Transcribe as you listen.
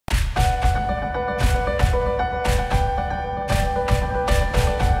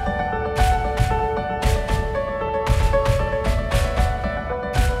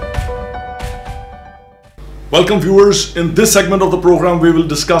Welcome viewers. In this segment of the program, we will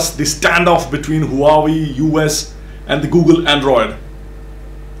discuss the standoff between Huawei US and the Google Android.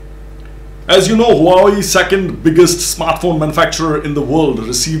 As you know, Huawei, second biggest smartphone manufacturer in the world,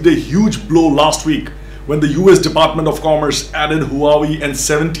 received a huge blow last week when the US Department of Commerce added Huawei and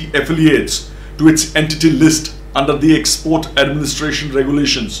 70 affiliates to its entity list under the Export Administration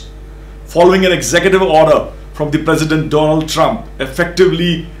regulations, following an executive order from the President Donald Trump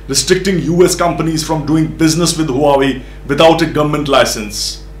effectively restricting US companies from doing business with Huawei without a government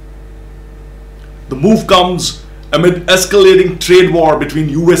license. The move comes amid escalating trade war between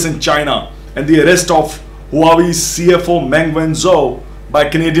US and China and the arrest of Huawei's CFO Meng Wanzhou by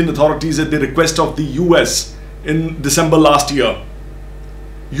Canadian authorities at the request of the US in December last year.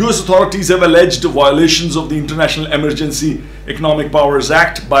 US authorities have alleged violations of the International Emergency Economic Powers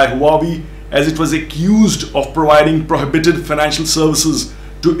Act by Huawei, as it was accused of providing prohibited financial services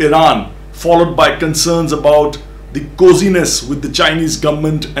to Iran, followed by concerns about the coziness with the Chinese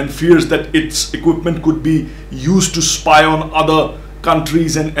government and fears that its equipment could be used to spy on other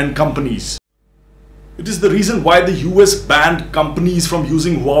countries and companies. It is the reason why the US banned companies from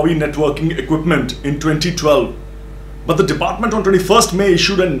using Huawei networking equipment in 2012. But the department on 21st May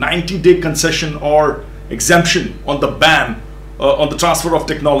issued a 90-day concession or exemption on the ban on the transfer of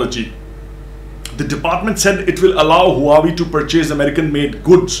technology. The department said it will allow Huawei to purchase American-made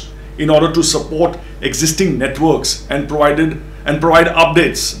goods in order to support existing networks and provide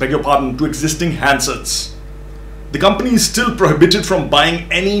updates, to existing handsets. The company is still prohibited from buying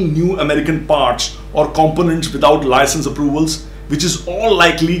any new American parts or components without license approvals, which is all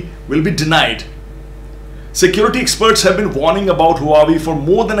likely will be denied. Security experts have been warning about Huawei for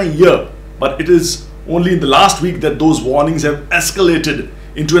more than a year, but it is only in the last week that those warnings have escalated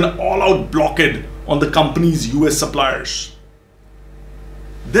into an all-out blockade on the company's US suppliers.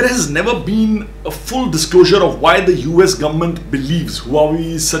 There has never been a full disclosure of why the US government believes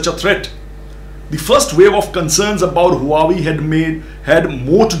Huawei is such a threat. The first wave of concerns about Huawei had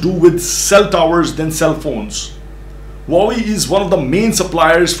more to do with cell towers than cell phones. Huawei is one of the main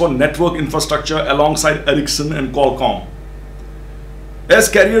suppliers for network infrastructure alongside Ericsson and Qualcomm. As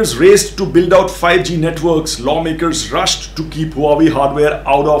carriers raced to build out 5G networks, lawmakers rushed to keep Huawei hardware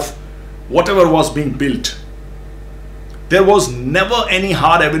out of whatever was being built. There was never any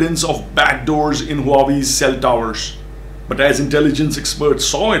hard evidence of backdoors in Huawei's cell towers, but as intelligence experts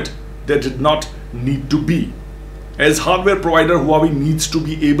saw it, there did not need to be. As hardware provider, Huawei needs to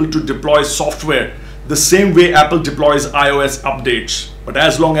be able to deploy software the same way Apple deploys iOS updates. But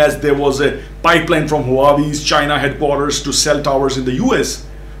as long as there was a pipeline from Huawei's China headquarters to cell towers in the US,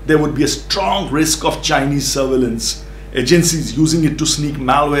 there would be a strong risk of Chinese surveillance agencies using it to sneak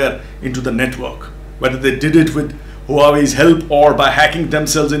malware into the network, whether they did it with Huawei's help or by hacking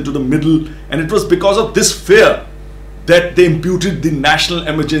themselves into the middle. And it was because of this fear that they imputed the National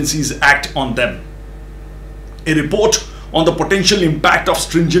Emergencies Act on them. A report on the potential impact of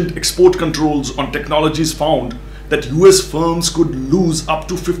stringent export controls on technologies found that US firms could lose up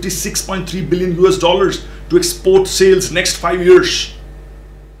to $56.3 billion to export sales next 5 years.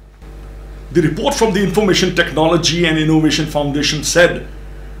 The report from the Information Technology and Innovation Foundation said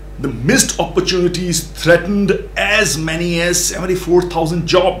the missed opportunities threatened as many as 74,000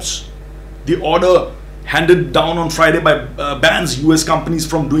 jobs. The order handed down on Friday bans US companies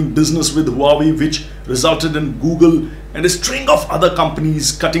from doing business with Huawei, which resulted in Google and a string of other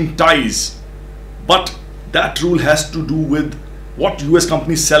companies cutting ties. But that rule has to do with what US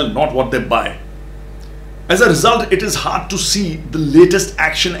companies sell, not what they buy. As a result, it is hard to see the latest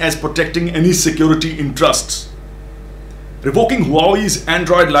action as protecting any security interests. Revoking Huawei's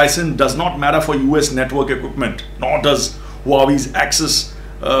Android license does not matter for US network equipment, nor does Huawei's access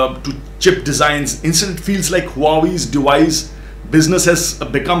to chip designs. Instead, it feels like Huawei's device business has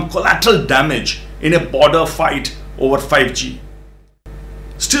become collateral damage in a border fight over 5G.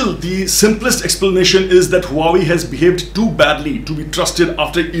 Still, the simplest explanation is that Huawei has behaved too badly to be trusted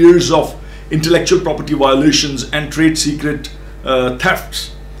after years of intellectual property violations and trade secrets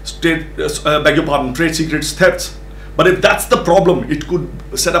thefts. But if that's the problem, it could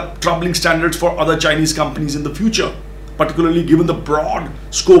set up troubling standards for other Chinese companies in the future, particularly given the broad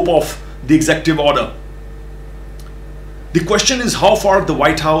scope of the executive order. The question is how far the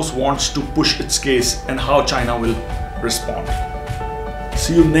White House wants to push its case and how China will respond.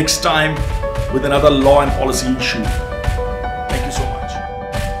 See you next time with another law and policy issue.